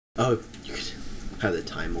Oh, you could have the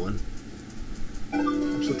time on.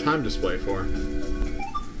 What's the time display for?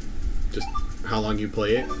 Just how long you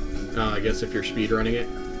play it? I guess if you're speedrunning it.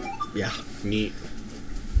 Yeah. Neat.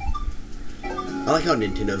 I like how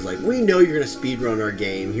Nintendo's like, we know you're gonna speedrun our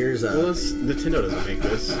game. Here's a... Well, Nintendo doesn't make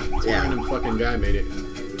this. It's a random fucking guy made it.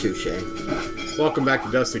 Touche. Welcome back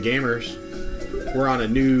to Dust of Gamers. We're on a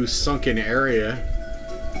new sunken area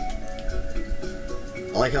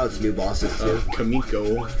I like how it's new bosses too. of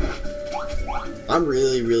Kamiko. I'm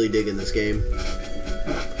really digging this game.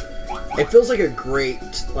 It feels like a great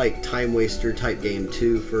time waster type game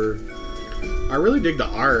too. I really dig the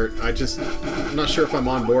art. I'm not sure if I'm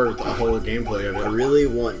on board with the whole gameplay of I it. really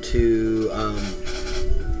want to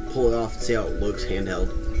pull it off and see how it looks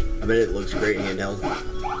handheld. I bet it looks great handheld.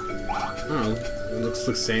 I don't know. It looks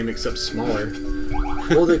the same except smaller.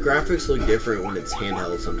 Well, the graphics look different when it's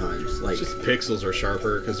handheld sometimes. Like, It's just pixels are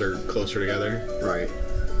sharper because they're closer together. right.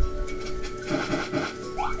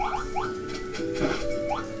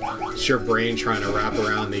 It's your brain trying to wrap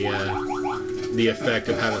around the effect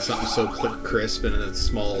of having something so crisp in a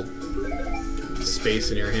small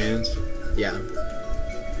space in your hands. Yeah.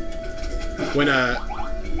 When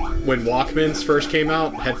Walkmans first came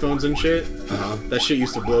out, headphones and shit, Uh-huh. that shit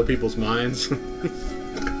used to blow people's minds.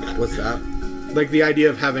 What's that? Like the idea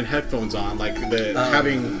of having headphones on, like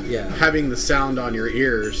having the sound on your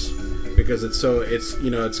ears, because it's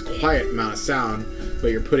quiet amount of sound,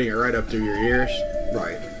 but you're putting it right up through your ears.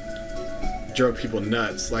 Right. Drove people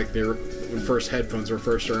nuts, like when first headphones were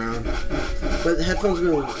first around. But the headphones have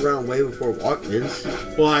been around way before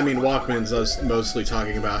Walkmans. Well, I mean, Walkmans, I was mostly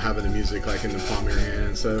talking about having the music like in the palm of your hand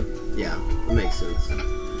and stuff. Yeah, that makes sense.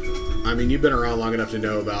 I mean, you've been around long enough to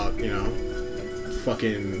know about,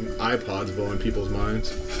 fucking iPods blowing people's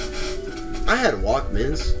minds. I had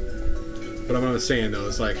Walkmans. But what I'm saying, though,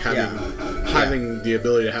 is like having the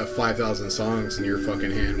ability to have 5,000 songs in your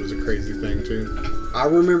fucking hand was a crazy thing, too. I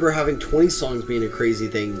remember having 20 songs being a crazy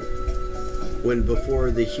thing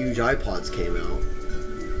before the huge iPods came out.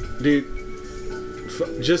 Dude,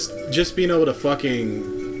 just being able to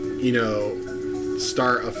fucking,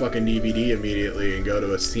 start a fucking DVD immediately and go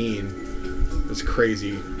to a scene was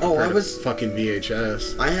crazy. Oh, I was fucking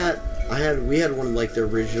VHS. We had one of the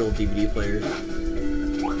original DVD players.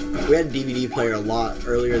 We had a DVD player a lot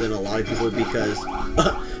earlier than a lot of people because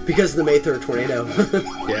of the May 3rd tornado.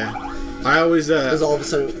 Yeah. I always because all of a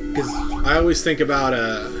sudden, I always think about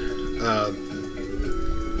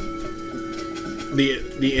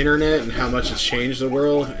the internet and how much it's changed the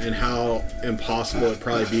world and how impossible it'd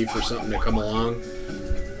probably be for something to come along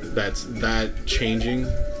that's that changing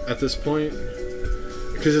at this point.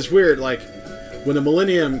 Because it's weird, like when the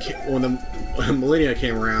millennia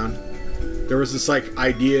came around, there was this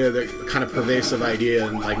idea, that kind of pervasive idea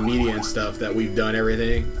in media and stuff that we've done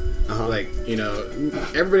everything. Uh-huh.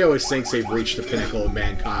 Everybody always thinks they've reached the pinnacle of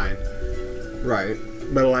mankind. Right.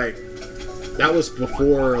 But that was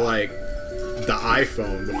before the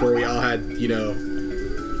iPhone, before we all had,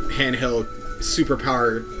 handheld,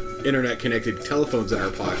 superpowered, internet connected telephones in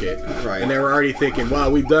our pocket. Right. And they were already thinking,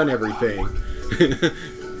 wow, we've done everything.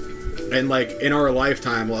 And in our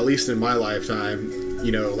lifetime, well, at least in my lifetime,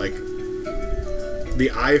 the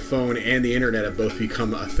iPhone and the internet have both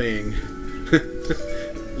become a thing.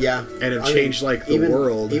 Yeah. And have changed the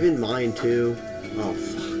world. Even mine too. Oh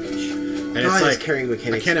fuck. And it's carrying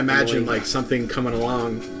mechanics. I can't imagine something coming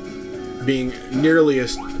along being nearly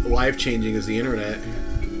as life-changing as the internet.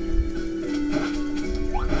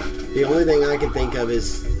 The only thing I can think of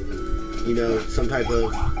is, some type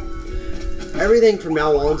of... Everything from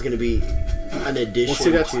now on is going to be an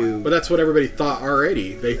addition to... But that's what everybody thought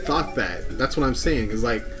already. They thought that. That's what I'm saying. Is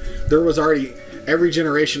there was already... Every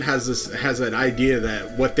generation has an idea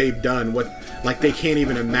that what they've done, they can't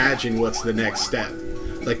even imagine what's the next step.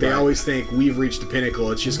 They always think we've reached the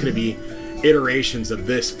pinnacle. It's just going to be iterations of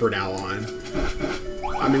this from now on.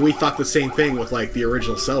 I mean, we thought the same thing with the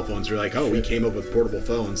original cell phones. We're like, oh, we came up with portable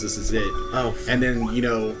phones. This is it. Oh. And then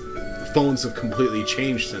phones have completely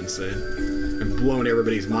changed since then and blown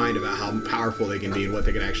everybody's mind about how powerful they can be and what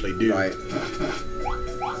they can actually do. Right.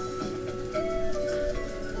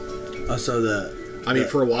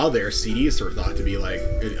 For a while there, CDs were thought to be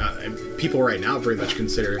people right now pretty much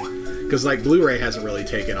consider, because Blu-ray hasn't really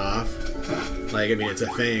taken off. It's a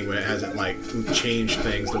thing, but it hasn't changed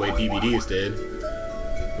things the way DVDs did.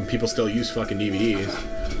 And people still use fucking DVDs.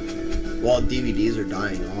 Well, DVDs are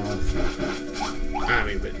dying off. I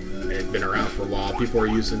mean, but it's been around for a while. People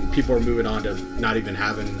are moving on to not even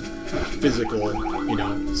having physical,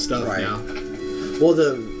 stuff now. Well,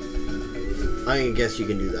 I guess you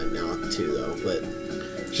can do that now too, though.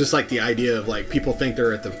 But It's just like the idea of like people think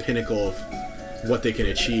they're at the pinnacle of what they can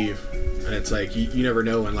achieve, and it's like you never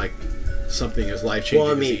know when like something as life changing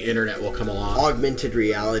as the internet will come along. Augmented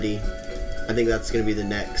reality. I think that's going to be the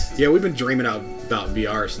next. Yeah, we've been dreaming about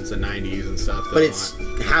VR since the 90s and stuff. But it's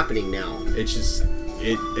happening now. It's just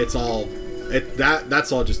that's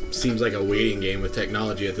all just seems like a waiting game with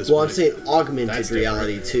technology at this point. Well, I'm saying augmented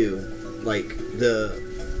reality too, like with the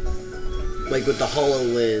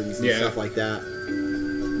HoloLens and stuff like that.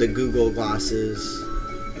 The Google glasses.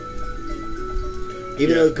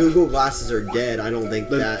 Even though Google glasses are dead, I don't think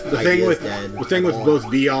that idea is dead. The thing with both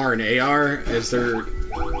VR and AR is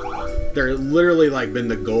they're literally like been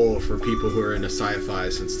the goal for people who are into sci-fi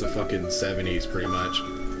since the fucking 70s, pretty much.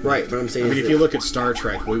 Right, but I'm saying... I mean, if you look at Star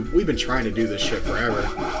Trek, we've been trying to do this shit forever.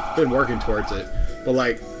 Been working towards it. But,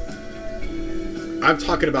 like, I'm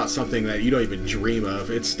talking about something that you don't even dream of.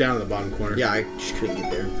 It's down in the bottom corner. Yeah, I just couldn't get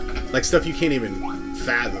there. Like, stuff you can't even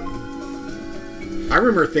fathom. I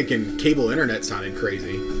remember thinking cable internet sounded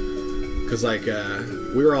crazy. Because, like,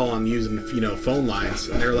 we were all on using, phone lines.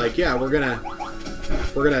 And they're like, yeah, we're gonna...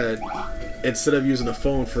 Instead of using the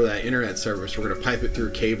phone for that internet service, we're gonna pipe it through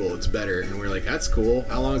cable. It's better. And we're like, that's cool.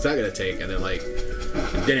 How long is that gonna take? And then like,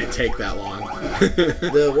 it didn't take that long.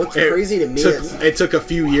 What's crazy to me is it took a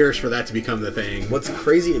few years for that to become the thing. What's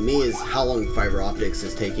crazy to me is how long fiber optics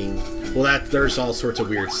is taking. Well, there's all sorts of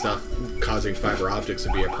weird stuff causing fiber optics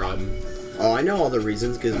to be a problem. Oh, I know all the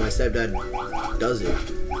reasons because my stepdad does it.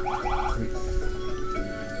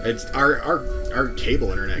 It's our cable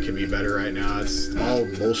internet can be better right now. It's all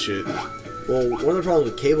bullshit. Well, one of the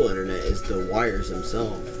problems with cable internet is the wires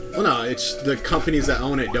themselves. Well, no, it's the companies that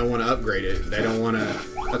own it don't want to upgrade it. They don't want to.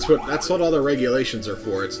 That's what all the regulations are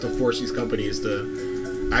for. It's to force these companies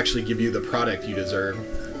to actually give you the product you deserve.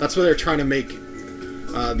 That's why they're trying to make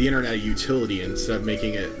the internet a utility instead of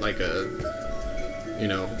making it like a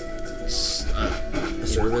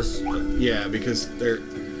service. Yeah, because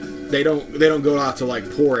they don't go out to like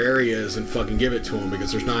poor areas and fucking give it to them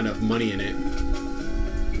because there's not enough money in it.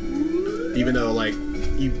 Even though like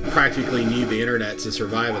you practically need the internet to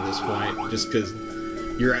survive at this point, just because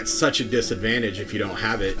you're at such a disadvantage if you don't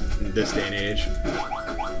have it in this day and age.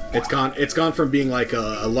 It's gone from being like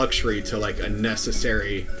a luxury to like a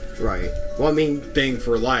necessary Well, I mean, thing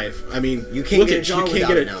for life. I mean, you can't get a job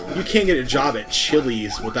without it now. You can't get a job at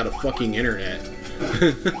Chili's without a fucking internet.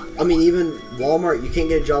 I mean, even Walmart, you can't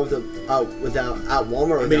get a job without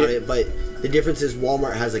Walmart without it. But the difference is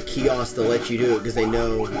Walmart has a kiosk to let you do it because they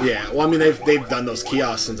know. Yeah, well, I mean, they've done those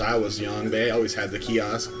kiosks since I was young. They always had the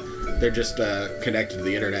kiosk. They're just connected to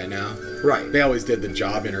the internet now. Right. They always did the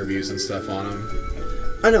job interviews and stuff on them.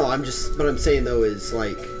 I know. What I'm saying though is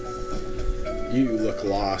like. You look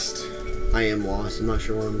lost. I am lost. I'm not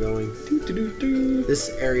sure where I'm going. This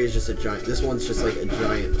area is just a giant. This one's just like a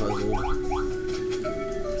giant puzzle.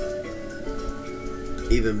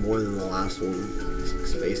 Even more than the last one.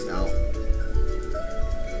 It's spaced out.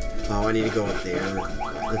 Oh, I need to go up there.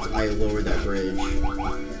 I lowered that bridge.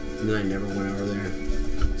 And then I never went over there.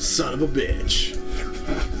 Son of a bitch.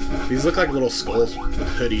 These look like little skulls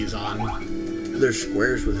with hoodies on. They're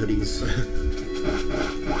squares with hoodies.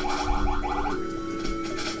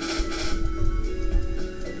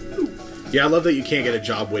 Yeah, I love that you can't get a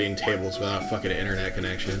job waiting tables without a fucking internet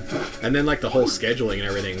connection. And then, like, the whole scheduling and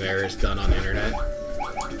everything there is done on the internet.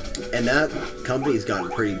 And that company's gotten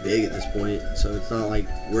pretty big at this point, so it's not like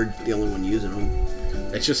we're the only one using them.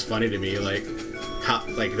 It's just funny to me, like, how,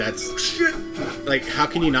 like, that's... Shit! Like, how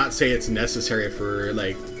can you not say it's necessary for,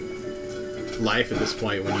 like, life at this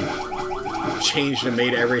point when you changed and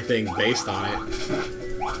made everything based on it?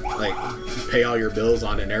 Like, you pay all your bills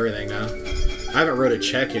on it and everything now. I haven't wrote a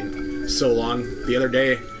check in so long. The other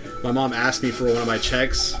day, my mom asked me for one of my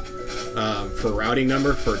checks for routing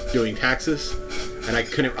number for doing taxes, and I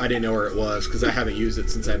didn't know where it was because I haven't used it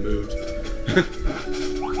since I moved.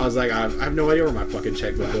 I was like, I have no idea where my fucking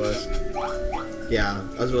checkbook was. Yeah,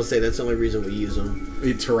 I was going to say that's the only reason we use them.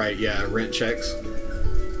 To write, rent checks.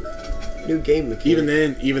 New game mechanic.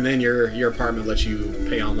 Even then, your apartment lets you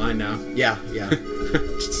pay online now. Yeah.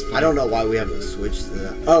 I don't know why we haven't switched to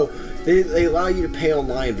that. Oh, they allow you to pay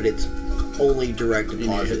online, but it's only direct deposit. You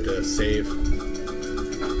need to hit the save.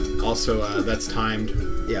 Also, that's timed.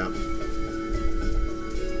 Yeah.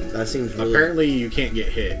 That seems really... Apparently, you can't get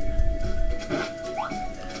hit.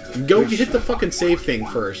 Go hit the fucking save thing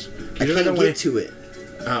first. I can't get to it.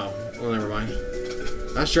 Oh, well, never mind.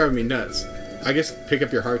 That's driving me nuts. I guess pick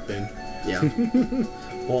up your heart then. Yeah.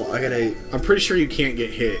 Well, I'm pretty sure you can't get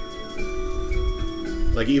hit.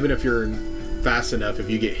 Like, even if you're fast enough, if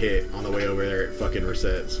you get hit on the way over there, it fucking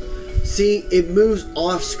resets. See, it moves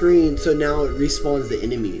off screen, so now it respawns the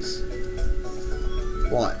enemies.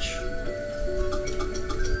 Watch.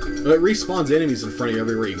 Well, it respawns enemies in front of you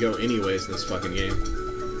everywhere you go anyways in this fucking game.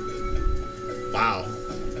 Wow.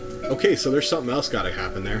 Okay, so there's something else gotta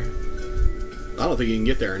happen there. I don't think you can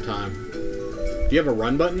get there in time. Do you have a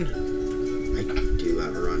run button? I do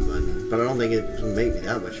have a run button, but I don't think it will make me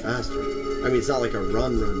that much faster. I mean, it's not like a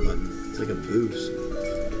run button. It's like a boost.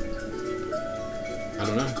 I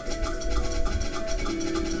don't know.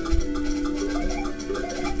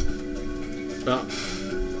 Oh.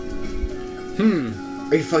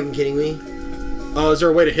 Are you fucking kidding me? Oh, is there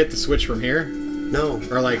a way to hit the switch from here? No.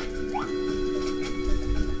 Or like... I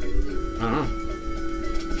don't know.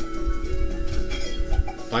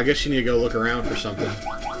 Well, I guess you need to go look around for something.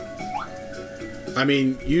 I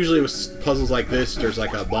mean, usually with puzzles like this, there's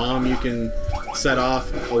like a bomb you can set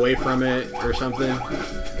off away from it or something,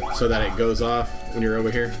 so that it goes off when you're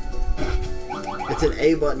over here. It's an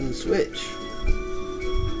A button switch.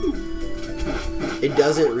 It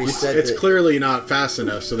doesn't reset. It's clearly not fast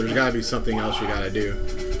enough, so there's got to be something else you got to do.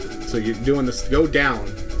 So you're doing this. Go down.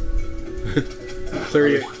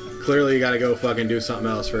 Clearly, you got to go fucking do something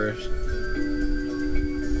else first.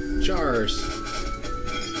 Jars.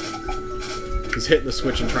 He's hitting the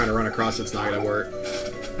switch and trying to run across. It's not gonna work.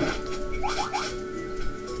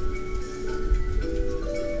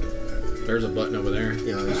 There's a button over there.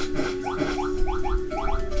 Yeah,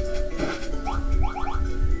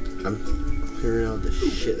 I'm clearing out the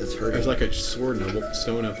shit that's hurting. There's like a sword and a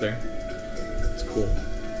stone up there. It's cool.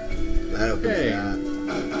 That opens that.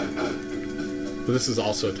 But this is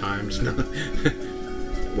also timed.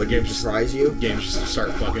 What game just surprise you? Games just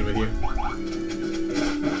start fucking with you.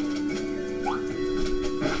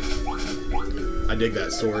 I dig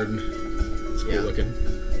that sword. It's cool looking.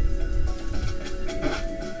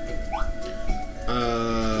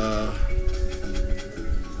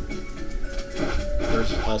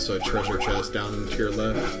 There's also a treasure chest down to your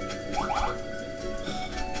left.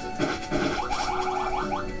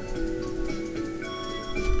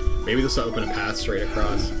 Maybe this will open a path straight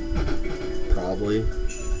across. Probably.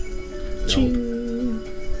 Nope.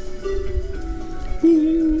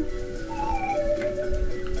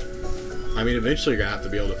 I mean, eventually you're gonna have to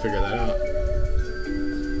be able to figure that out.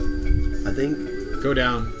 I think. Go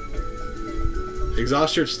down.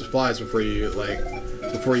 Exhaust your supplies before you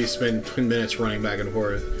spend 10 minutes running back and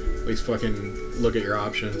forth. At least fucking look at your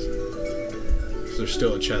options. So there's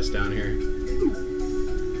still a chest down here.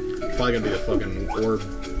 Probably gonna be the fucking orb.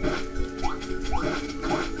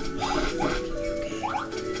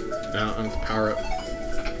 Now I'm gonna power up.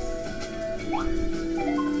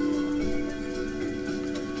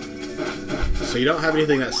 So you don't have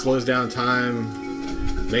anything that slows down time,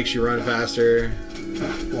 makes you run faster.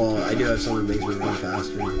 Well, I do have something that makes me run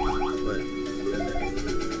faster, but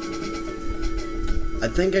I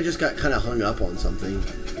think I just got kind of hung up on something.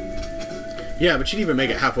 Yeah, but you didn't even make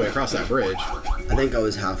it halfway across that bridge. I think I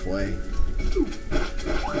was halfway.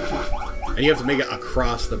 And you have to make it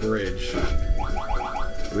across the bridge.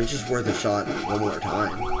 I mean, it's just worth a shot one more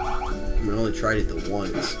time. I mean, I only tried it the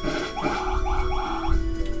once.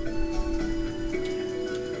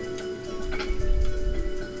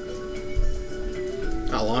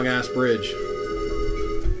 A long-ass bridge.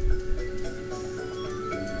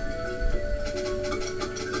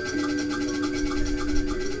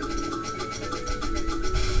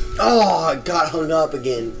 Oh, I got hung up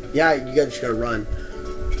again. Yeah, you guys just gotta run.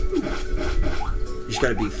 You just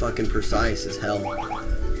gotta be fucking precise as hell.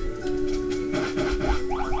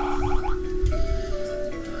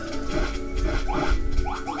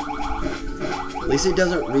 At least it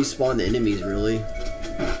doesn't respawn the enemies, really.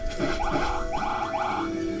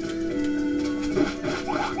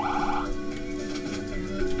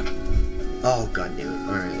 Oh, god damn it.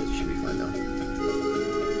 Alright, it should be fine though.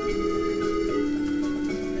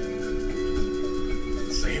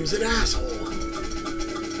 Sam's an asshole.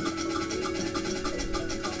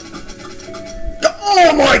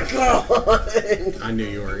 Oh my god! I knew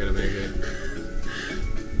you weren't gonna make it.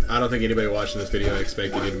 I don't think anybody watching this video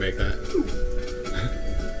expected you to make that.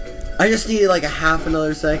 I just needed like a half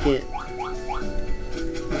another second.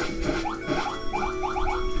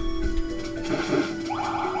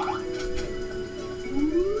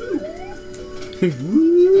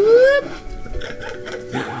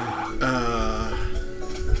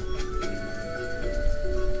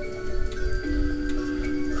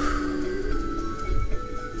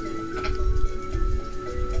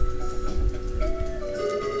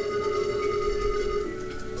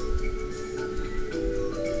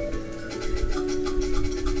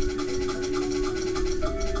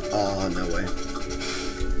 Oh, no way.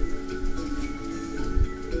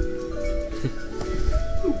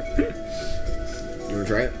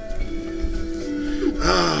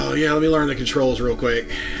 Oh, yeah, let me learn the controls real quick.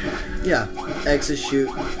 Yeah. X is shoot.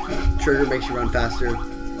 Trigger makes you run faster.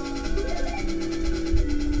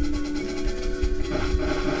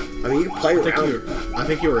 I mean, you can play around. I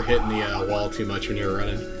think you were hitting the wall too much when you were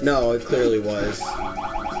running. No, it clearly was.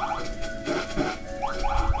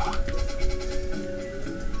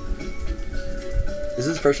 Is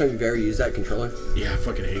this the first time you've ever used that controller? Yeah, I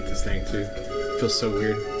fucking hate this thing, too. It feels so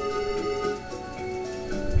weird.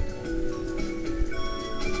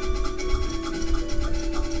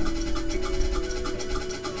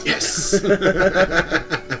 Yes!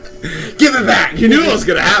 Give it back! You knew I was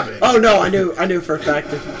gonna have it! Oh no, I knew for a fact.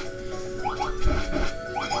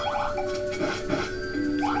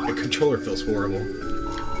 The controller feels horrible.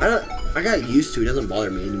 I got used to it. It doesn't bother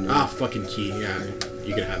me anymore. Ah, fucking key. Yeah,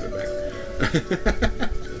 you can have it back.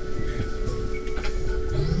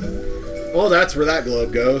 Oh, that's where that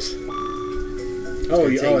globe goes. Oh,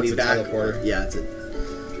 it's a teleporter. Yeah, it's it.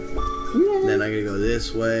 Then I gotta go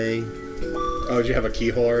this way. Oh, did you have a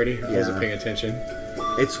keyhole already? I wasn't paying attention.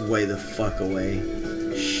 It's way the fuck away.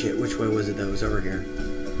 Shit, which way was it that was over here?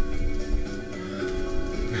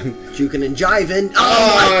 Jukin' and jiving.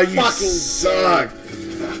 Oh, you fucking suck!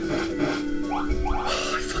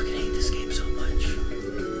 Oh, I fucking hate this game so much.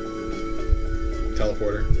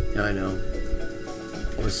 Teleporter. Yeah, I know.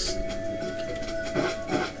 I was...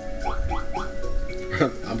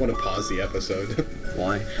 I'm gonna pause the episode.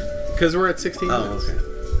 Why? Because we're at 16 minutes. Oh, okay.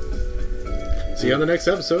 See you on the next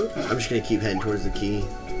episode. I'm just gonna keep heading towards the key.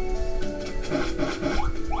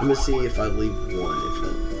 I'm gonna see if I leave one. If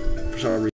not, for some reason.